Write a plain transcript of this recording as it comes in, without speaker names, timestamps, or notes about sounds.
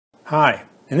Hi,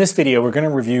 in this video we're going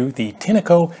to review the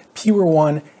Tineco PURE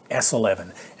ONE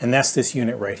S11, and that's this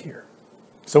unit right here.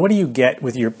 So what do you get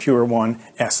with your PURE ONE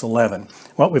S11?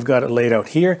 Well, we've got it laid out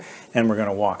here and we're going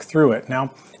to walk through it.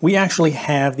 Now, we actually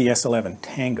have the S11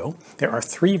 Tango. There are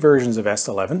 3 versions of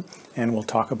S11 and we'll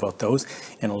talk about those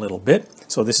in a little bit.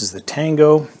 So this is the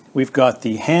Tango. We've got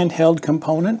the handheld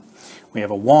component. We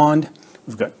have a wand.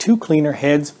 We've got 2 cleaner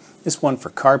heads, this one for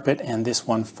carpet and this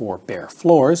one for bare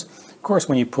floors. Of course,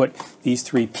 when you put these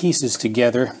 3 pieces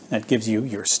together, that gives you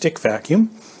your stick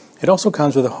vacuum. It also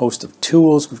comes with a host of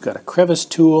tools. We've got a crevice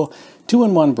tool,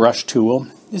 2-in-1 brush tool.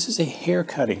 This is a hair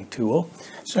cutting tool.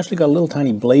 It's actually got a little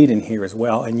tiny blade in here as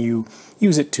well, and you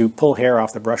use it to pull hair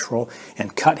off the brush roll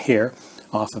and cut hair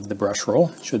off of the brush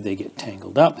roll should they get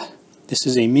tangled up. This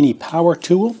is a mini power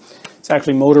tool. It's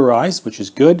actually motorized, which is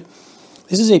good.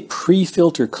 This is a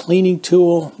pre-filter cleaning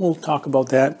tool. We'll talk about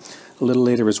that a little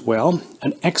later as well.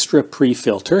 An extra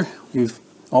pre-filter. We've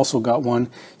also got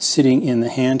one sitting in the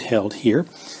handheld here.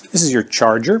 This is your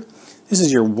charger. This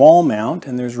is your wall mount,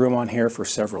 and there's room on here for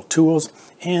several tools.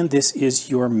 And this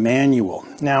is your manual.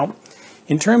 Now,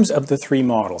 in terms of the 3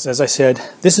 models, as I said,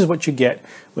 this is what you get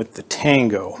with the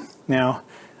Tango. Now,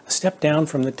 a step down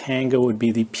from the Tango would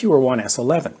be the PURE ONE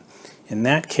S11. In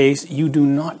that case, you do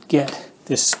not get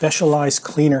this specialized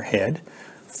cleaner head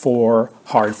for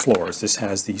hard floors. This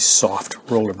has the soft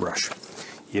roller brush.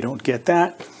 You don't get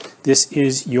that. This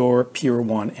is your PURE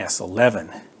ONE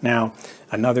S11. Now,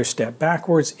 another step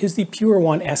backwards is the PURE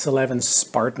ONE S11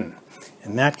 Spartan.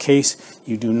 In that case,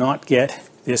 you do not get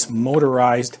this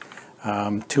motorized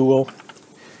tool.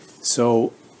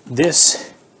 So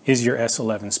this is your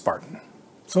S11 Spartan.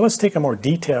 So let's take a more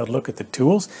detailed look at the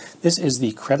tools. This is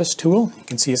the crevice tool. You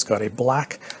can see it's got a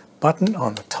black button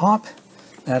on the top.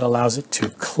 That allows it to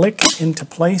click into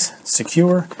place,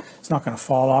 secure. It's not going to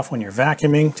fall off when you're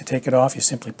vacuuming. To take it off, you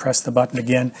simply press the button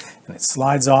again and it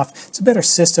slides off. It's a better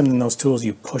system than those tools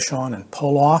you push on and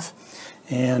pull off.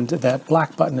 And that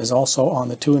black button is also on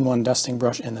the 2-in-1 dusting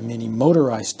brush and the mini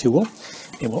motorized tool.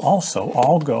 It will also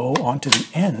all go onto the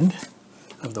end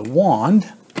of the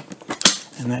wand,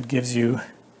 and that gives you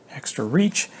extra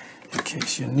reach in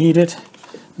case you need it.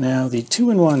 Now, the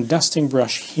 2-in-1 dusting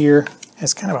brush here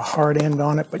has kind of a hard end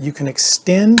on it, but you can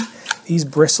extend these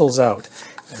bristles out.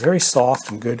 They're very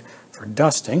soft and good for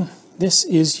dusting. This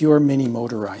is your mini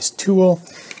motorized tool,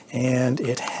 and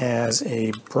it has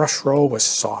a brush roll with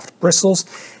soft bristles,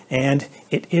 and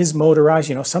it is motorized.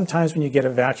 You know, sometimes when you get a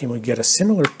vacuum, you get a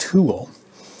similar tool,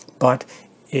 but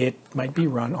it might be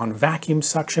run on vacuum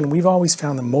suction. We've always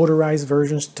found the motorized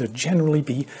versions to generally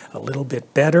be a little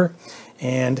bit better.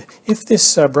 And if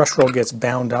this brush roll gets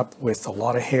bound up with a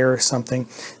lot of hair or something,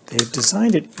 they've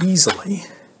designed it easily,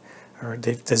 or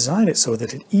they've designed it so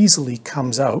that it easily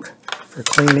comes out for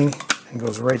cleaning and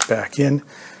goes right back in.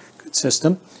 Good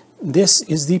system. This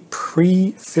is the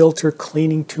pre-filter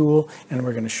cleaning tool, and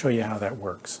we're going to show you how that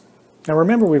works. Now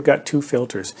remember, we've got 2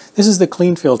 filters. This is the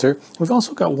clean filter. We've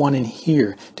also got one in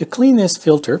here. To clean this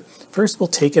filter, first we'll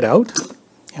take it out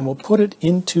and we'll put it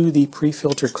into the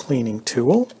pre-filter cleaning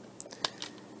tool.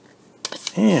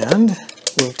 And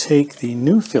we'll take the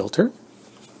new filter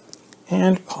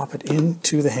and pop it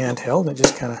into the handheld. It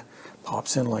just kind of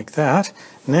pops in like that.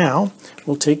 Now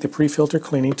we'll take the pre-filter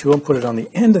cleaning tool and put it on the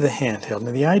end of the handheld.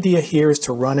 Now the idea here is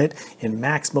to run it in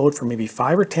max mode for maybe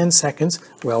 5 or 10 seconds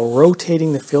while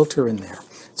rotating the filter in there.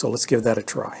 So let's give that a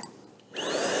try.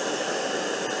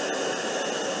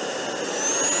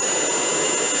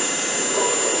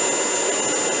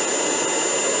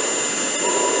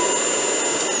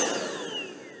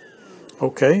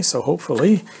 Okay, so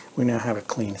hopefully we now have a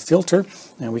clean filter.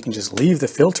 Now we can just leave the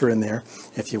filter in there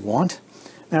if you want.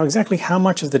 Now exactly how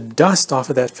much of the dust off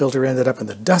of that filter ended up in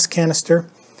the dust canister,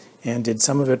 and did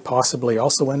some of it possibly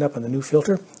also end up in the new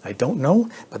filter? I don't know,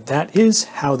 but that is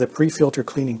how the pre-filter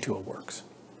cleaning tool works.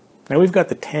 Now we've got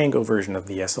the Tango version of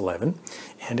the S11,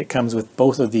 and it comes with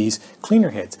both of these cleaner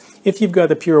heads. If you've got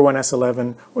the PURE ONE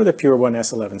S11 or the PURE ONE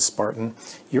S11 Spartan,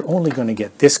 you're only going to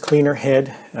get this cleaner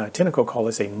head. Tineco call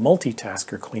this a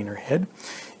multitasker cleaner head.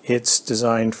 It's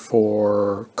designed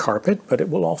for carpet, but it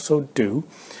will also do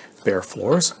bare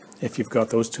floors. If you've got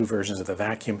those 2 versions of the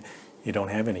vacuum, you don't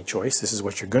have any choice. This is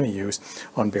what you're going to use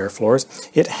on bare floors.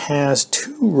 It has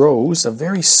 2 rows of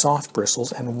very soft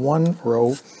bristles and 1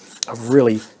 row of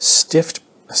really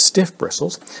stiff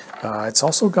bristles. It's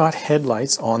also got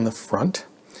headlights on the front.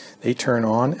 They turn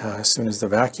on as soon as the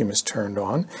vacuum is turned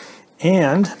on.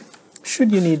 And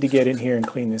should you need to get in here and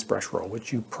clean this brush roll,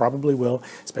 which you probably will,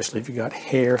 especially if you got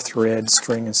hair, thread,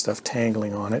 string and stuff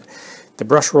tangling on it, the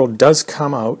brush roll does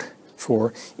come out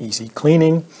for easy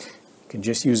cleaning. can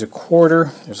just use a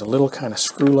quarter. There's a little kind of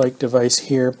screw-like device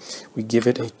here. We give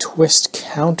it a twist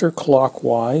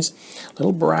counterclockwise.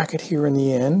 Little bracket here in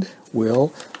the end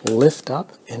will lift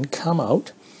up and come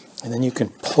out, and then you can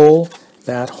pull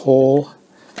that whole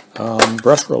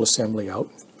brush roll assembly out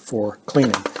for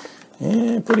cleaning.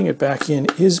 And putting it back in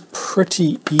is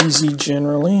pretty easy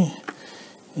generally.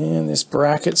 And this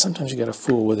bracket, sometimes you got to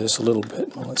fool with this a little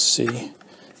bit. Well, let's see.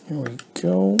 Here we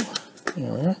go.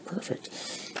 There we are.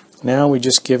 Perfect. Now we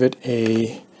just give it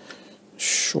a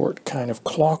short kind of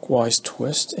clockwise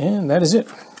twist, and that is it.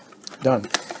 Done.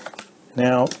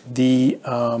 Now the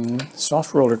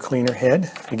soft roller cleaner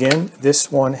head, again,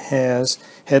 this one has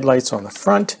headlights on the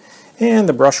front, and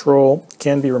the brush roll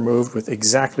can be removed with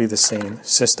exactly the same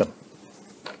system.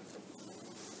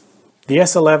 The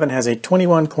S11 has a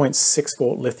 21.6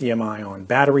 volt lithium-ion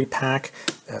battery pack.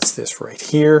 That's this right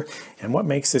here. And what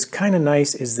makes this kind of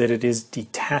nice is that it is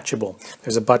detachable.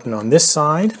 There's a button on this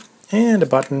side and a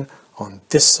button on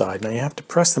this side. Now you have to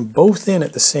press them both in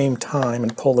at the same time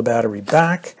and pull the battery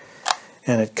back,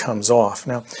 and it comes off.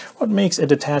 Now, what makes a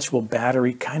detachable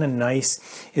battery kind of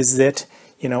nice is that,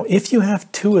 you know, if you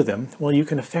have two of them, well, you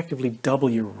can effectively double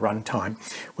your runtime.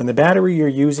 When the battery you're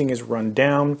using is run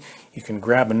down, you can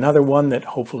grab another one that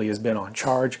hopefully has been on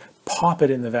charge, pop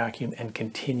it in the vacuum, and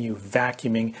continue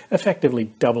vacuuming, effectively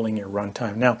doubling your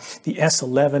runtime. Now, the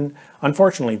S11,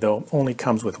 unfortunately though, only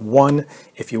comes with one.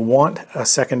 If you want a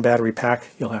second battery pack,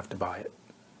 you'll have to buy it.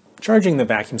 Charging the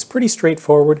vacuum is pretty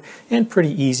straightforward and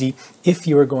pretty easy if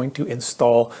you are going to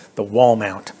install the wall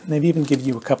mount. They've even given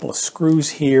you a couple of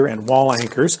screws here and wall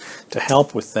anchors to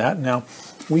help with that. Now,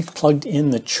 we've plugged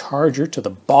in the charger to the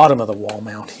bottom of the wall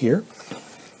mount here.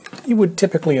 You would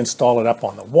typically install it up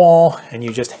on the wall, and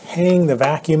you just hang the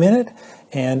vacuum in it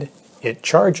and it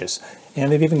charges.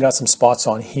 And they've even got some spots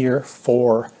on here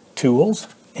for tools,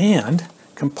 and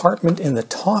compartment in the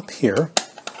top here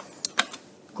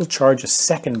will charge a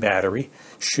second battery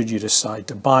should you decide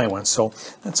to buy one. So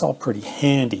that's all pretty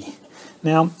handy.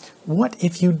 Now, what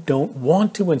if you don't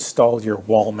want to install your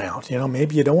wall mount? You know,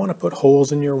 maybe you don't want to put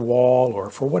holes in your wall, or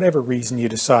for whatever reason you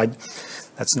decide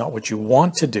that's not what you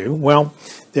want to do. Well,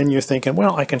 then you're thinking,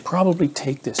 well, I can probably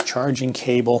take this charging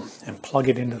cable and plug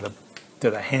it into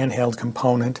the handheld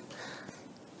component,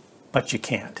 but you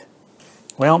can't.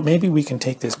 Well, maybe we can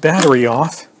take this battery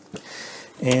off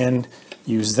and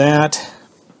use that.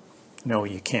 No,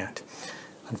 you can't.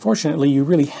 Unfortunately, you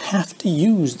really have to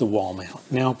use the wall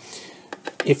mount. Now,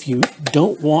 if you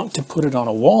don't want to put it on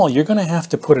a wall, you're going to have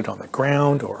to put it on the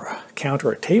ground or a counter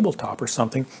or a tabletop or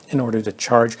something in order to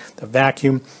charge the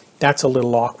vacuum. That's a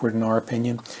little awkward in our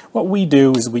opinion. What we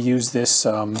do is we use this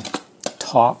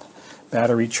top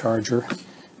battery charger,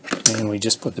 and we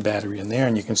just put the battery in there,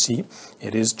 and you can see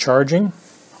it is charging.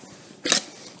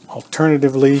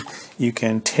 Alternatively, you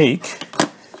can take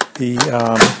the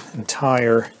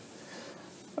entire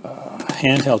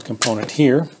handheld component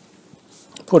here,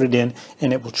 put it in,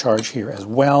 and it will charge here as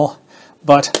well.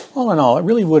 But all in all, it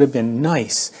really would have been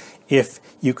nice if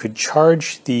you could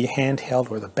charge the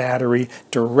handheld or the battery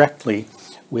directly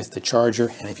with the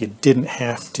charger, and if you didn't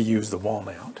have to use the wall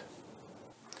mount.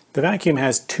 The vacuum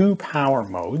has two power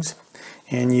modes,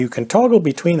 and you can toggle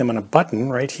between them on a button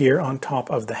right here on top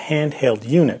of the handheld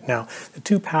unit. Now, the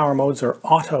two power modes are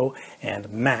Auto and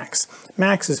Max.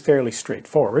 Max is fairly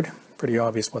straightforward, pretty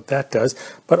obvious what that does,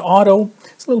 but Auto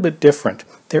is a little bit different.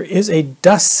 There is a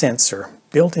dust sensor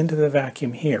built into the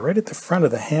vacuum here, right at the front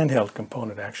of the handheld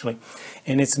component actually,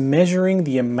 and it's measuring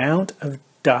the amount of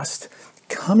dust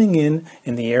coming in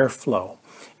the airflow.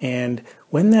 And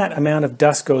when that amount of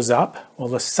dust goes up, well,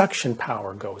 the suction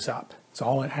power goes up. It's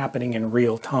all happening in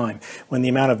real time. When the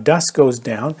amount of dust goes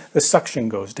down, the suction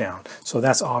goes down. So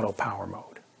that's auto power mode.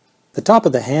 The top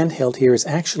of the handheld here is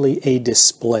actually a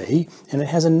display, and it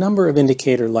has a number of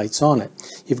indicator lights on it.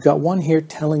 You've got one here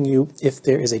telling you if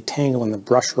there is a tangle in the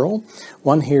brush roll,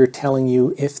 one here telling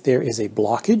you if there is a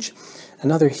blockage,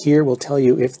 another here will tell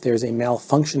you if there's a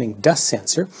malfunctioning dust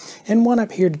sensor, and one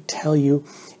up here to tell you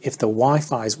if the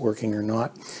Wi-Fi is working or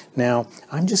not. Now,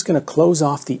 I'm just going to close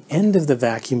off the end of the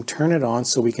vacuum, turn it on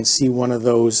so we can see one of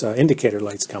those indicator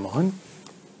lights come on.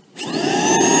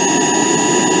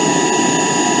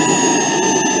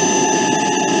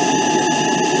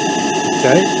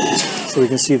 Okay, so we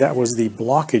can see that was the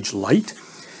blockage light.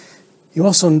 You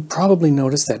also probably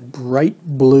noticed that bright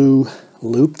blue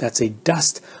loop. That's a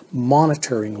dust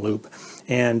monitoring loop.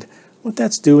 And what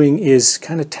that's doing is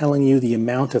kind of telling you the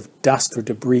amount of dust or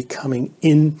debris coming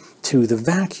into the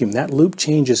vacuum. That loop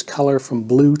changes color from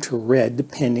blue to red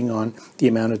depending on the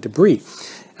amount of debris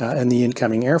and the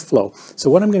incoming airflow.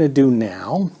 So what I'm going to do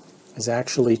now is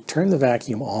actually turn the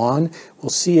vacuum on. We'll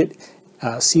see it,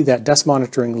 see that dust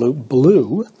monitoring loop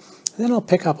blue. Then I'll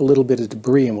pick up a little bit of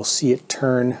debris and we'll see it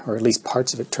turn, or at least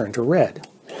parts of it turn to red.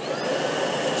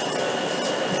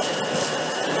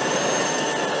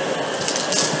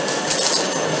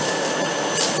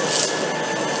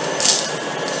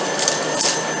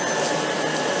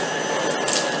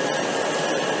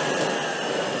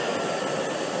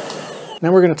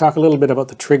 Now we're going to talk a little bit about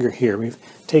the trigger here. We've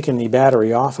taken the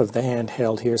battery off of the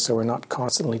handheld here so we're not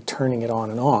constantly turning it on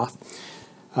and off.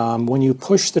 When you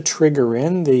push the trigger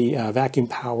in, the vacuum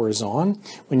power is on.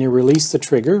 When you release the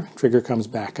trigger comes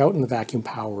back out and the vacuum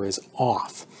power is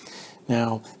off.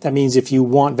 Now that means if you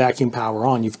want vacuum power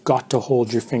on, you've got to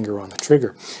hold your finger on the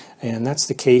trigger. And that's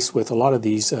the case with a lot of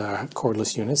these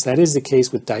cordless units. That is the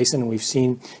case with Dyson, and we've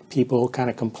seen people kind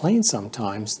of complain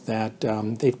sometimes that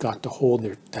they've got to hold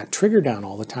that trigger down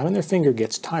all the time and their finger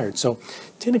gets tired. So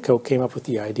Tineco came up with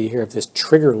the idea here of this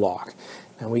trigger lock.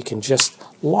 And we can just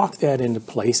lock that into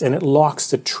place and it locks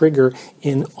the trigger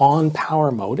in on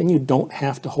power mode and you don't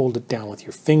have to hold it down with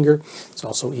your finger. It's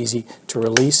also easy to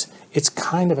release. It's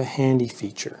kind of a handy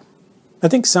feature. I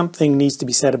think something needs to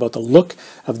be said about the look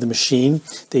of the machine.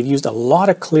 They've used a lot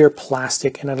of clear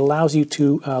plastic and it allows you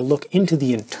to look into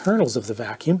the internals of the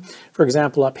vacuum. For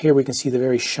example, up here we can see the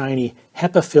very shiny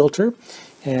HEPA filter,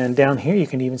 and down here you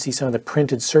can even see some of the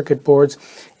printed circuit boards,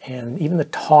 and even the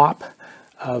top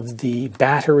of the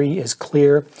battery is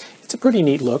clear. It's a pretty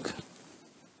neat look.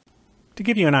 To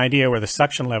give you an idea where the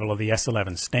suction level of the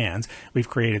S11 stands, we've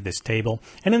created this table.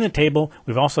 And in the table,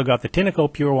 we've also got the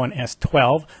Tineco PURE ONE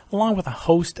S12, along with a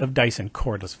host of Dyson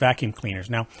cordless vacuum cleaners.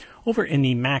 Now, over in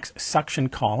the max suction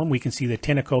column, we can see the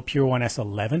Tineco PURE ONE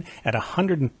S11 at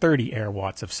 130 air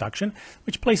watts of suction,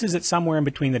 which places it somewhere in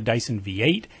between the Dyson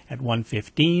V8 at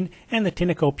 115 and the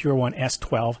Tineco PURE ONE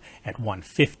S12 at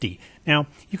 150. Now,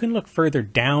 you can look further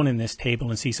down in this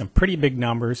table and see some pretty big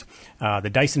numbers.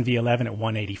 The Dyson V11 at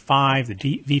 185, the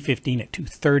V15 at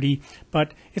 230,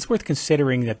 but it's worth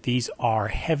considering that these are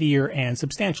heavier and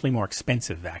substantially more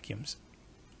expensive vacuums.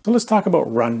 So let's talk about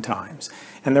run times.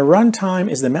 And the run time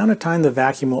is the amount of time the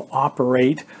vacuum will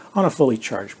operate on a fully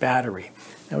charged battery.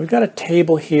 Now we've got a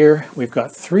table here, we've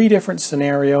got 3 different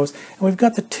scenarios, and we've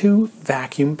got the 2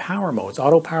 vacuum power modes,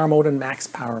 auto power mode and max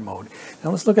power mode.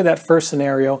 Now let's look at that first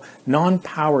scenario,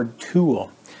 non-powered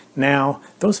tool. Now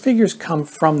those figures come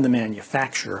from the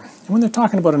manufacturer. And when they're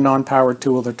talking about a non-powered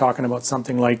tool, they're talking about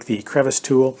something like the crevice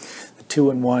tool, the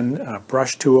 2-in-1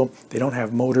 brush tool. They don't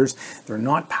have motors, they're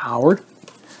not powered.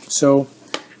 So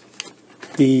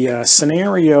the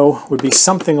scenario would be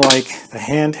something like the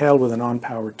handheld with a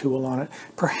non-powered tool on it,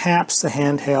 perhaps the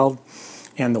handheld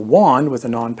and the wand with a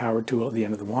non-powered tool at the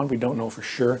end of the wand. We don't know for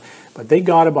sure, but they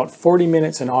got about 40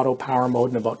 minutes in auto power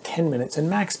mode and about 10 minutes in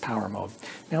max power mode.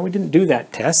 Now we didn't do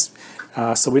that test,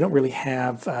 so we don't really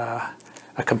have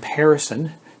a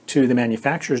comparison to the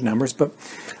manufacturer's numbers, but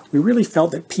we really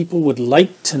felt that people would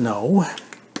like to know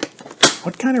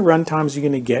what kind of run times you're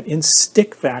going to get in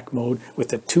stick vac mode with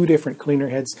the 2 different cleaner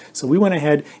heads. So we went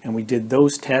ahead and we did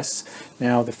those tests.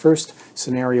 Now the first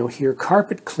scenario here,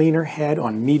 carpet cleaner head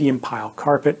on medium pile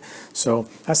carpet. So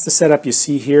that's the setup you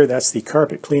see here. That's the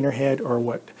carpet cleaner head, or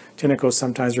what Tineco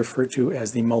sometimes refer to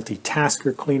as the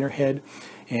multitasker cleaner head.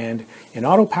 And in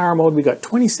auto power mode, we got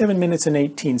 27 minutes and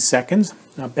 18 seconds.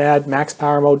 Not bad. Max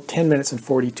power mode, 10 minutes and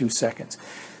 42 seconds.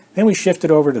 Then we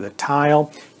shifted over to the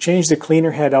tile, changed the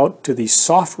cleaner head out to the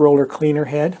soft roller cleaner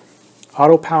head.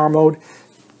 Auto power mode,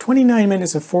 29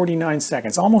 minutes and 49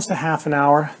 seconds, almost a half an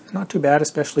hour. Not too bad,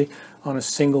 especially on a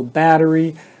single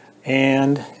battery.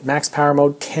 And max power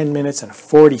mode, 10 minutes and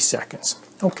 40 seconds.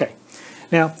 Okay,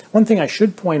 now one thing I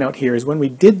should point out here is when we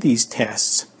did these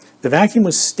tests, the vacuum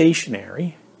was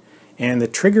stationary and the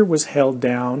trigger was held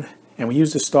down, and we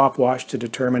used a stopwatch to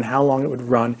determine how long it would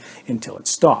run until it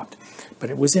stopped. But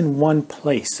it was in one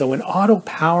place. So in auto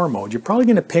power mode, you're probably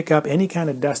going to pick up any kind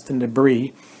of dust and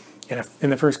debris in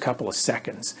the first couple of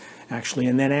seconds, actually.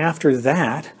 And then after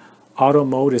that, auto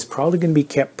mode is probably going to be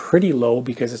kept pretty low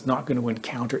because it's not going to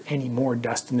encounter any more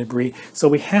dust and debris. So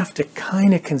we have to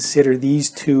kind of consider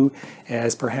these 2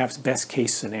 as perhaps best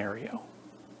case scenario.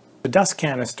 The dust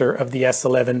canister of the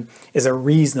S11 is a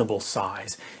reasonable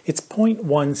size. It's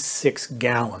 0.16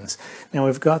 gallons. Now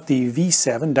we've got the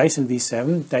V7, Dyson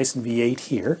V7, Dyson V8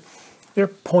 here. They're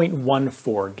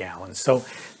 0.14 gallons. So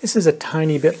this is a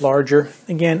tiny bit larger.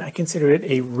 Again, I consider it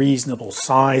a reasonable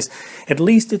size. At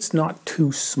least it's not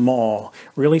too small.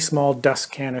 Really small dust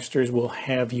canisters will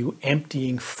have you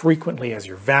emptying frequently as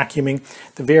you're vacuuming.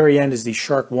 The very end is the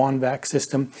Shark Wand Vac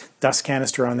system. Dust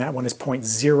canister on that one is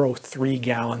 0.03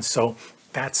 gallons. So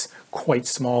that's quite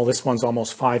small. This one's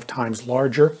almost 5 times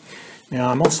larger. Now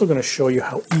I'm also going to show you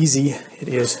how easy it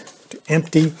is to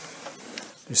empty.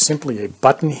 There's simply a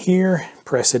button here,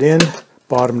 press it in,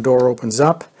 bottom door opens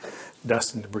up,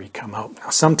 dust and debris come out. Now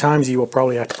sometimes you will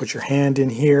probably have to put your hand in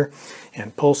here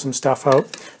and pull some stuff out.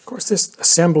 Of course this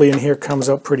assembly in here comes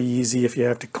out pretty easy if you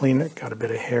have to clean it. Got a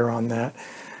bit of hair on that.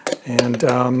 And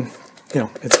you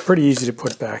know, it's pretty easy to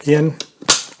put back in.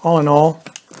 All in all,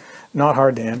 not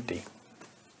hard to empty.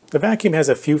 The vacuum has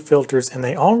a few filters and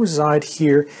they all reside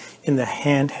here in the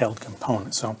handheld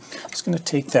component. So I'm just going to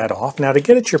take that off. Now to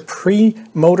get at your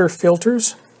pre-motor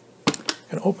filters, I'm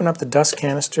going to open up the dust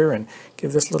canister and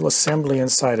give this little assembly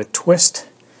inside a twist.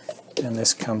 And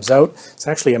this comes out. It's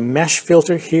actually a mesh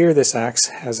filter here. This acts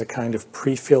as a kind of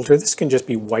pre-filter. This can just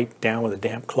be wiped down with a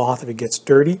damp cloth if it gets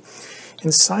dirty.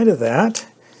 Inside of that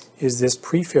is this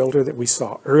pre-filter that we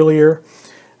saw earlier.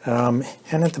 And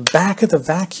at the back of the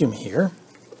vacuum here,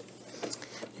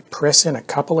 you press in a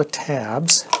couple of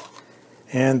tabs,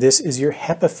 and this is your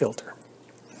HEPA filter.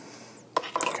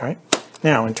 Okay.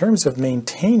 Now, in terms of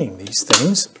maintaining these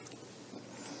things,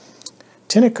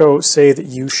 Tineco say that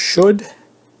you should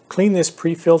clean this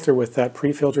pre-filter with that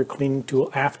pre-filter cleaning tool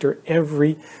after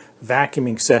every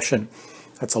vacuuming session.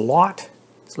 That's a lot.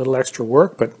 It's a little extra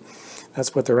work, but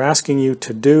that's what they're asking you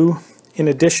to do. In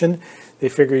addition, they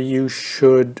figure you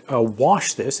should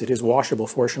wash this. It is washable,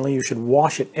 fortunately. You should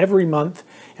wash it every month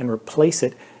and replace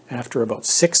it after about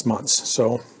 6 months.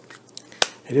 So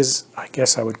it is, I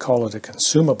guess I would call it a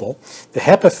consumable. The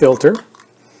HEPA filter,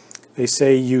 they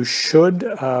say you should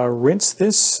rinse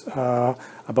this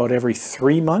about every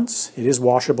 3 months. It is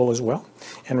washable as well.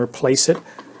 And replace it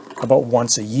about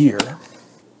once a year.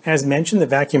 As mentioned, the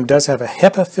vacuum does have a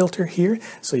HEPA filter here,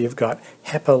 so you've got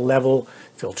HEPA level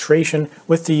filtration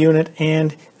with the unit,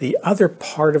 and the other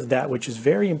part of that, which is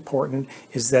very important,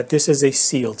 is that this is a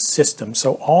sealed system.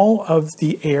 So all of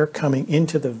the air coming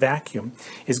into the vacuum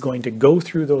is going to go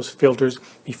through those filters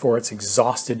before it's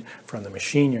exhausted from the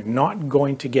machine. You're not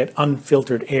going to get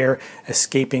unfiltered air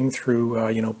escaping through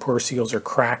you know, pore seals or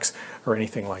cracks or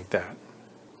anything like that.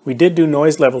 We did do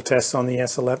noise level tests on the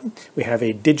S11. We have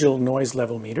a digital noise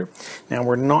level meter. Now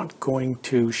we're not going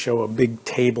to show a big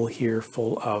table here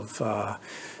full of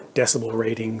decibel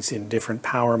ratings in different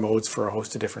power modes for a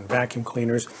host of different vacuum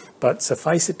cleaners, but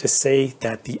suffice it to say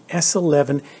that the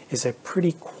S11 is a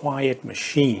pretty quiet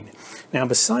machine. Now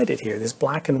beside it here, this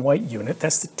black and white unit,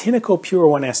 that's the Tineco PURE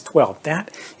ONE S12.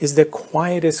 That is the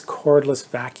quietest cordless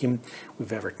vacuum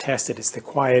we've ever tested. It's the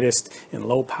quietest in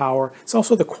low power. It's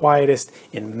also the quietest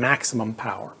in maximum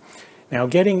power. Now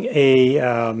getting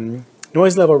a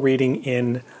noise level reading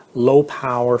in low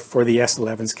power for the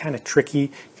S11 is kind of tricky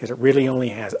because it really only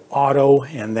has auto,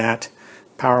 and that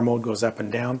power mode goes up and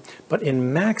down. But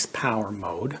in max power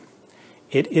mode,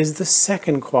 it is the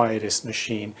second quietest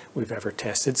machine we've ever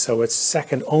tested, so it's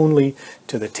second only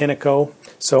to the Tineco.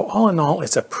 So all in all,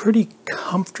 it's a pretty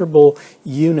comfortable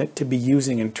unit to be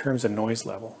using in terms of noise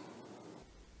level.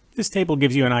 This table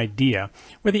gives you an idea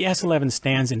where the S11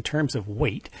 stands in terms of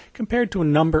weight compared to a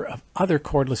number of other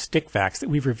cordless stick vacs that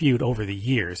we've reviewed over the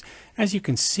years. As you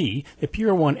can see, the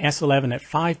PURE ONE S11 at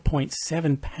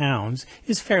 5.7 pounds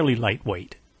is fairly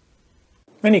lightweight.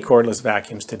 Many cordless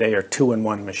vacuums today are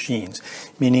 2-in-1 machines,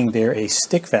 meaning they're a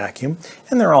stick vacuum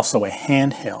and they're also a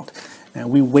handheld. Now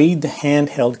we weighed the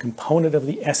handheld component of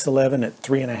the S11 at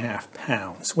 3.5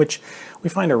 pounds, which we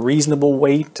find a reasonable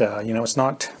weight. You know, it's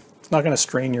not going to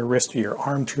strain your wrist or your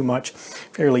arm too much.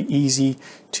 Fairly easy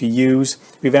to use.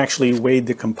 We've actually weighed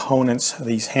the components,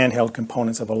 these handheld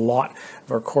components, of a lot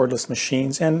of our cordless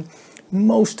machines, and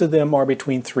most of them are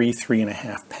between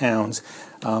 3.5 pounds.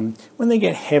 When they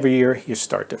get heavier, you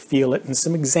start to feel it, and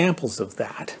some examples of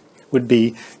that would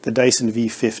be the Dyson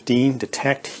V15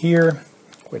 Detect here,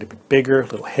 quite a bit bigger, a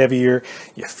little heavier.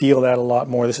 You feel that a lot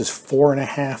more. This is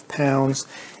 4.5 pounds,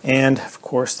 and of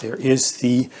course there is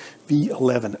the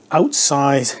V11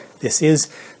 Outsize. This is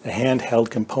the handheld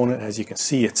component. As you can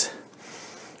see, it's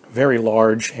very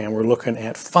large, and we're looking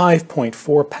at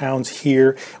 5.4 pounds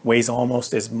here. Weighs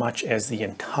almost as much as the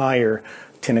entire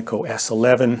Tineco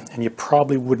S11, and you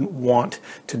probably wouldn't want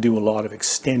to do a lot of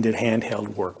extended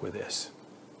handheld work with this.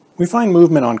 We find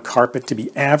movement on carpet to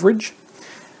be average.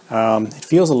 It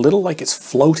feels a little like it's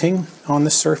floating on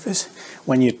the surface.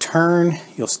 When you turn,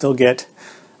 you'll still get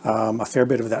a fair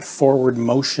bit of that forward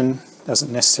motion.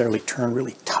 Doesn't necessarily turn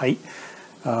really tight.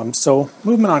 So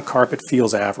movement on carpet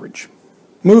feels average.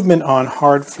 Movement on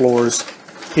hard floors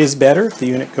is better. The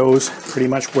unit goes pretty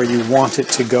much where you want it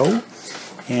to go.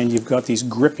 And you've got these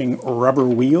gripping rubber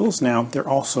wheels. Now they're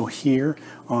also here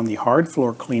on the hard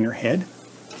floor cleaner head.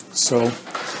 So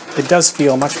it does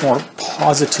feel much more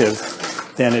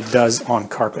positive than it does on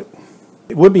carpet.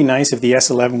 It would be nice if the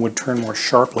S11 would turn more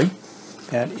sharply.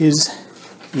 That is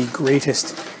the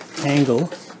greatest angle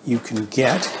you can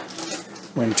get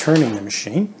when turning the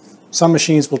machine. Some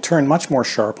machines will turn much more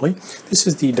sharply. This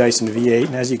is the Dyson V8,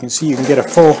 and as you can see, you can get a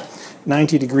full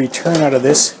 90-degree turn out of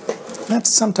this. That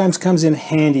sometimes comes in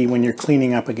handy when you're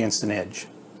cleaning up against an edge.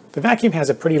 The vacuum has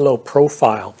a pretty low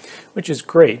profile, which is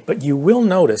great, but you will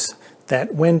notice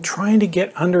that when trying to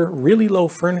get under really low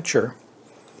furniture,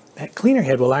 that cleaner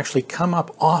head will actually come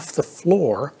up off the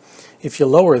floor if you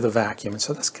lower the vacuum. And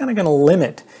so that's kind of going to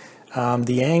limit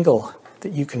the angle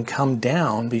that you can come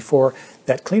down before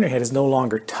that cleaner head is no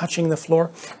longer touching the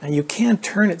floor. Now you can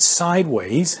turn it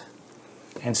sideways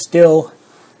and still,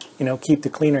 keep the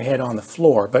cleaner head on the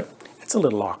floor, but it's a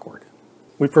little awkward.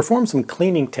 We performed some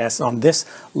cleaning tests on this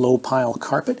low pile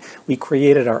carpet. We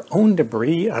created our own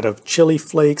debris out of chili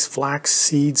flakes, flax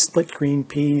seeds, split green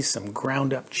peas, some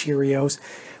ground up Cheerios.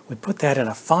 We put that in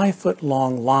a 5-foot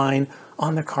long line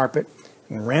on the carpet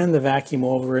and ran the vacuum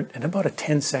over it in about a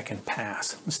 10-second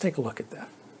pass. Let's take a look at that.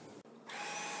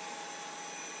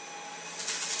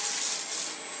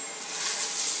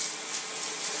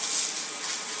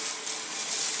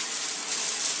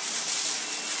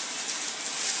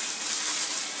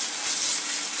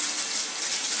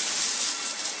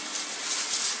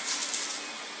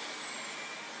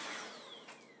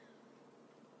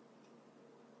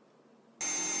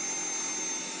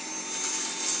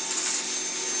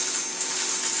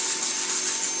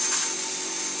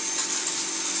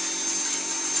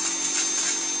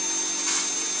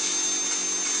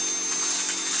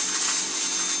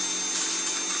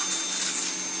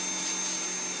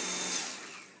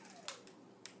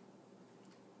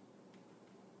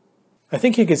 I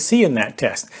think you could see in that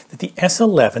test that the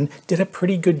S11 did a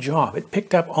pretty good job. It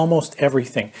picked up almost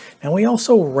everything. Now we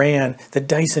also ran the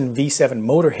Dyson V7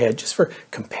 motor head just for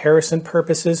comparison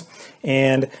purposes,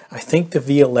 and I think the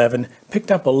V11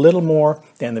 picked up a little more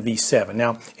than the V7.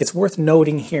 Now it's worth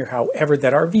noting here, however,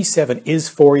 that our V7 is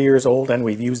 4 years old and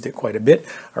we've used it quite a bit.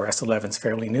 Our S11 is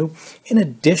fairly new. In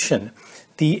addition,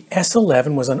 the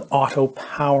S11 was an auto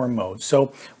power mode,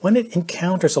 so when it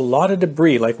encounters a lot of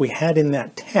debris like we had in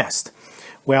that test,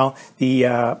 well,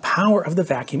 the power of the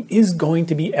vacuum is going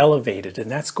to be elevated, and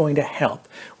that's going to help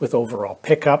with overall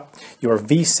pickup. Your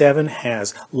V7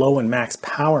 has low and max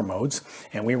power modes,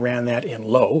 and we ran that in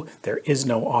low. There is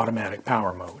no automatic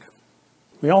power mode.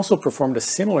 We also performed a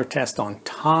similar test on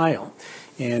tile,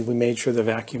 and we made sure the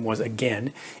vacuum was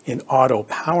again in auto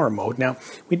power mode. Now,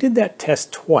 we did that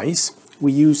test twice.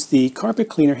 We used the carpet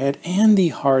cleaner head and the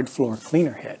hard floor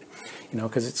cleaner head,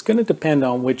 because it's going to depend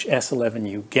on which S11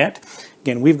 you get.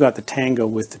 Again, we've got the Tango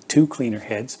with the 2 cleaner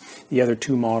heads. The other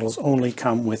 2 models only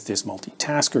come with this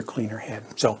multitasker cleaner head.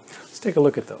 So let's take a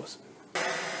look at those.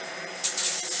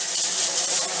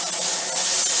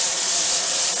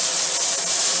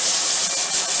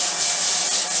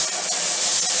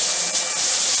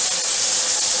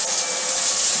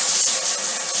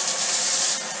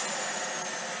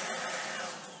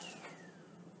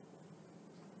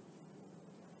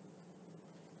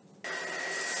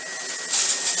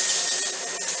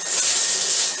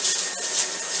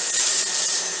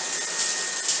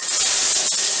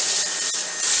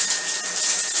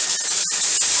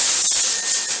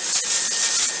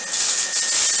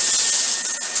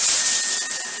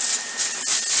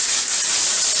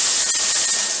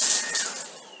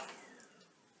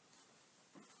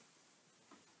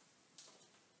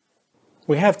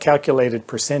 We have calculated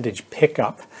percentage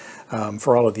pickup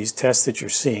for all of these tests that you're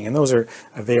seeing, and those are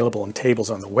available in tables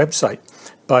on the website.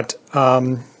 But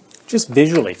just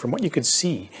visually, from what you could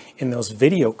see in those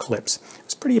video clips,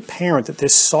 it's pretty apparent that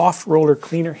this soft roller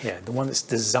cleaner head, the one that's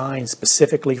designed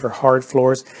specifically for hard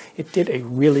floors, it did a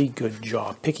really good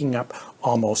job picking up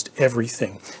almost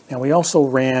everything. Now we also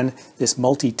ran this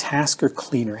multitasker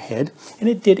cleaner head, and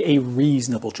it did a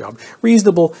reasonable job.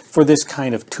 Reasonable for this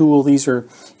kind of tool. These are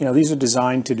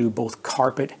designed to do both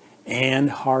carpet and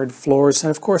hard floors,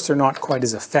 and of course they're not quite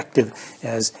as effective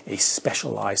as a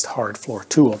specialized hard floor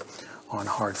tool on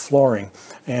hard flooring.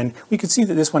 And we could see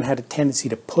that this one had a tendency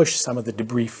to push some of the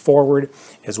debris forward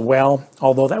as well,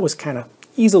 although that was kind of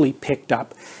easily picked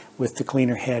up with the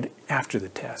cleaner head after the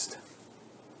test.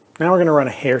 Now we're going to run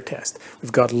a hair test.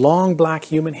 We've got long black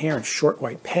human hair and short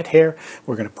white pet hair.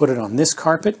 We're going to put it on this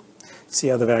carpet, see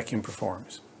how the vacuum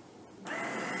performs.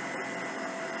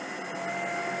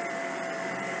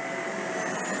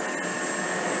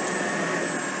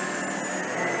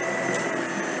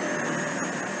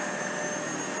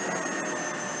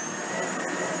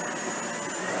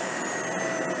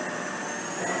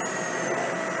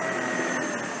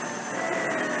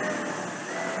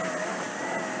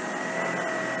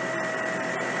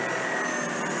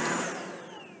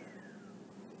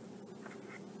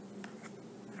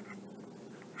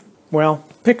 Well,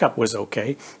 pickup was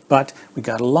okay, but we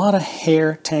got a lot of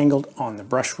hair tangled on the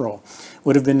brush roll.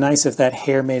 Would have been nice if that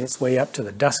hair made its way up to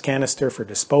the dust canister for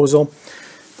disposal,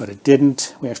 but it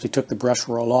didn't. We actually took the brush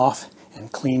roll off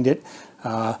and cleaned it.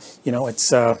 You know,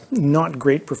 it's not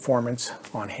great performance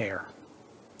on hair.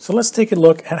 So let's take a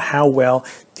look at how well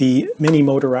the mini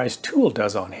motorized tool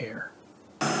does on hair.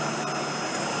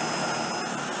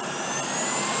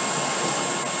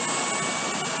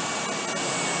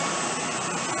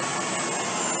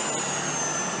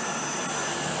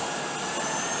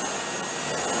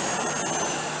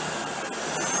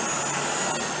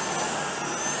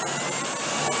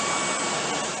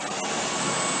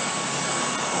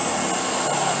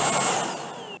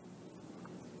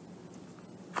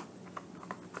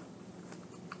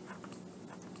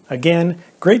 Again,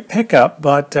 great pickup,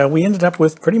 but we ended up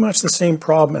with pretty much the same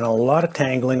problem and a lot of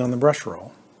tangling on the brush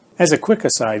roll. As a quick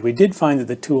aside, we did find that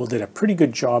the tool did a pretty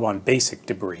good job on basic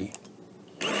debris.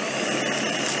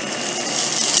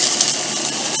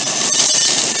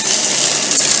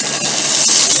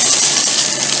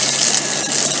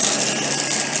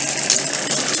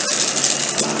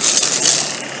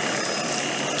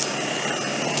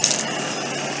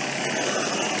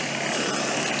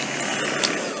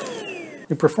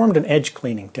 We performed an edge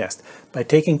cleaning test by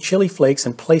taking chili flakes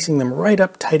and placing them right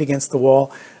up tight against the wall,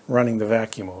 running the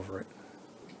vacuum over it.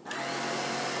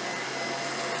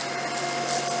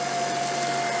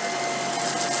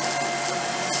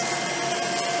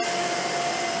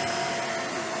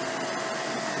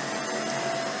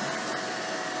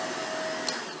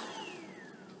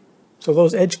 So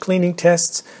those edge cleaning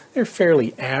tests, they're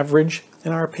fairly average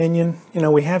in our opinion. You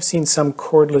know, we have seen some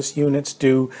cordless units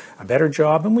do a better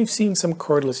job, and we've seen some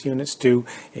cordless units do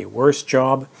a worse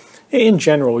job. In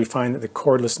general, we find that the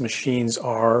cordless machines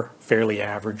are fairly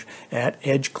average at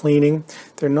edge cleaning.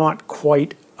 They're not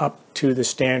quite up to the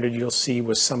standard you'll see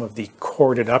with some of the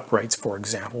corded uprights, for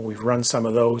example. We've run some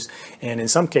of those, and in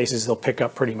some cases they'll pick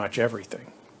up pretty much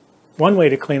everything. One way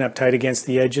to clean up tight against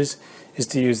the edges is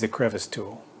to use the crevice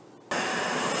tool.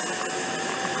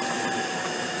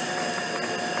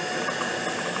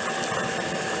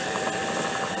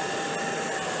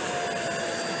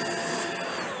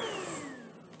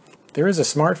 There is a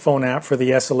smartphone app for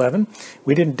the S11.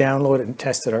 We didn't download it and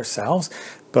test it ourselves,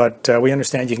 but we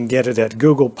understand you can get it at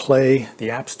Google Play, the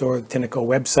App Store, the Tineco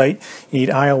website. You need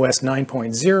iOS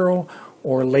 9.0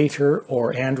 or later,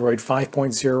 or Android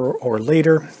 5.0 or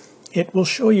later. It will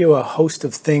show you a host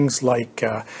of things like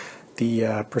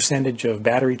the percentage of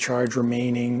battery charge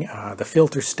remaining, the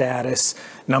filter status,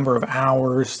 number of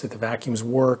hours that the vacuum's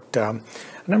worked, a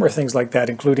number of things like that,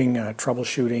 including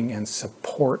troubleshooting and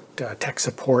support, tech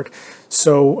support.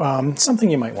 So something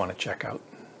you might want to check out.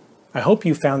 I hope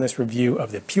you found this review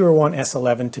of the Pure One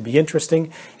S11 to be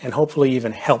interesting and hopefully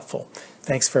even helpful.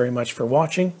 Thanks very much for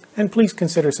watching, and please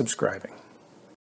consider subscribing.